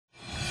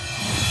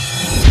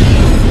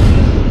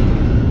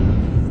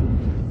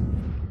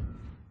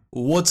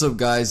What's up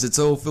guys, it's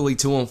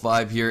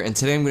Philly215 here, and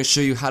today I'm going to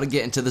show you how to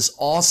get into this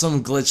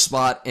awesome glitch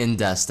spot in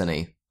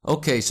Destiny.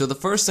 Okay, so the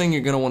first thing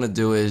you're going to want to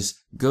do is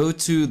go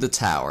to the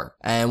tower,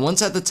 and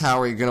once at the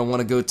tower you're going to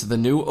want to go to the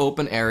new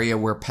open area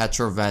where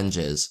Petra Venge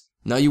is.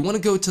 Now you want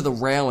to go to the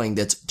railing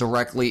that's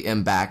directly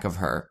in back of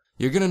her.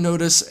 You're going to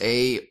notice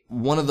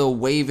one of the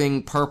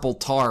waving purple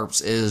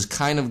tarps is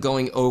kind of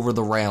going over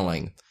the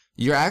railing.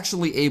 You're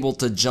actually able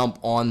to jump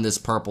on this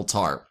purple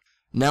tarp.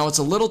 Now it's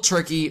a little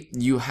tricky.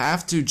 You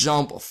have to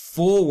jump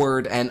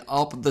forward and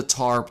up the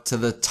tarp to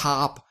the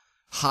top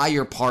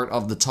higher part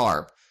of the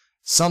tarp.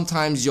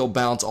 Sometimes you'll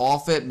bounce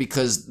off it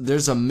because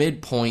there's a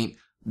midpoint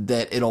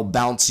that it'll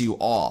bounce you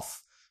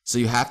off. So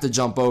you have to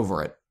jump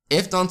over it.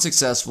 If done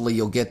successfully,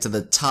 you'll get to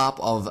the top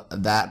of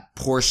that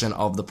portion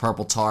of the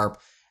purple tarp,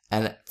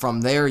 and from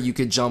there you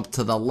could jump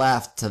to the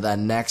left to the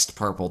next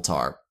purple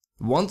tarp.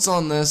 Once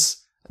on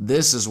this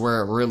is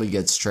where it really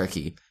gets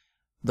tricky.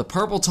 The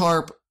purple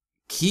tarp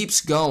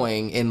keeps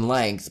going in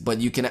length, but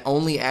you can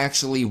only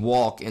actually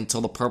walk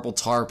until the purple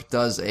tarp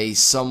does a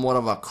somewhat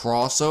of a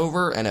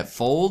crossover and it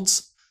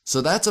folds.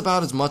 So that's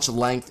about as much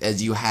length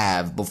as you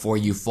have before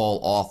you fall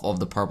off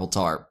of the purple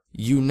tarp.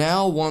 You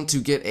now want to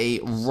get a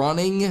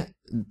running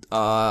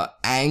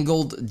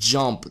angled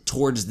jump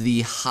towards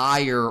the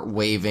higher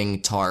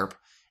waving tarp,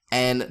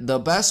 and the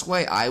best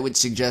way I would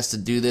suggest to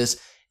do this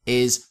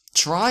is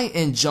try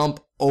and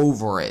jump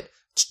over it.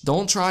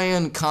 Don't try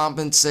and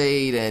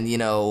compensate and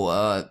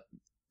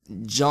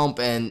jump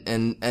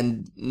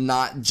and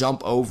not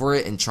jump over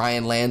it and try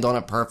and land on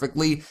it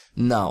perfectly.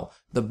 No.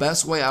 The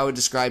best way I would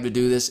describe to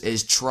do this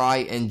is try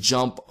and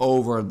jump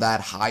over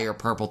that higher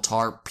purple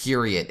tarp,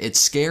 period. It's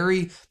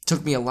scary,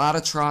 took me a lot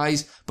of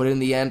tries, but in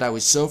the end I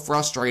was so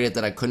frustrated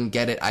that I couldn't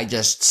get it, I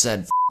just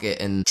said F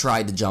it and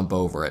tried to jump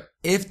over it.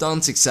 If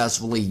done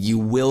successfully, you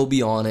will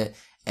be on it,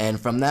 and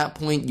from that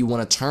point you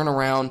want to turn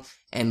around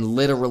and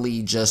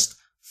literally just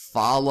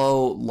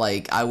follow,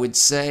 I would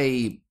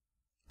say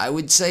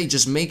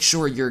just make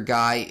sure your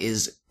guy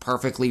is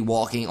perfectly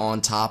walking on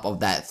top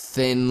of that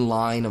thin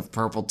line of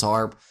purple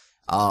tarp,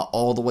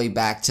 all the way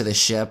back to the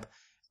ship.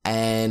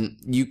 And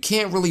you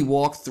can't really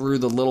walk through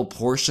the little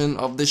portion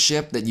of the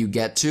ship that you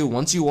get to.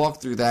 Once you walk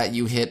through that,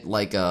 you hit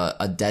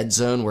a dead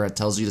zone where it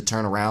tells you to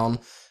turn around.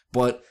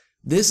 But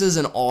this is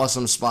an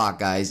awesome spot,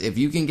 guys. If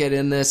you can get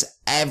in this,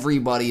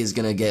 everybody is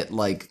gonna get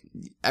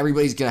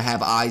everybody's gonna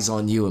have eyes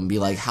on you and be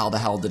like, how the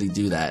hell did he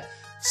do that?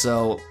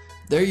 So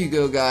there you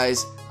go,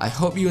 guys. I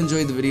hope you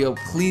enjoyed the video.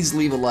 Please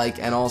leave a like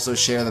and also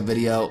share the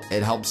video.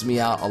 It helps me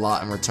out a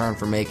lot in return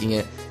for making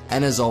it.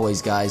 And as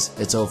always, guys,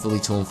 it's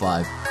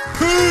Philly215.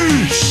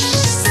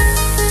 Peace!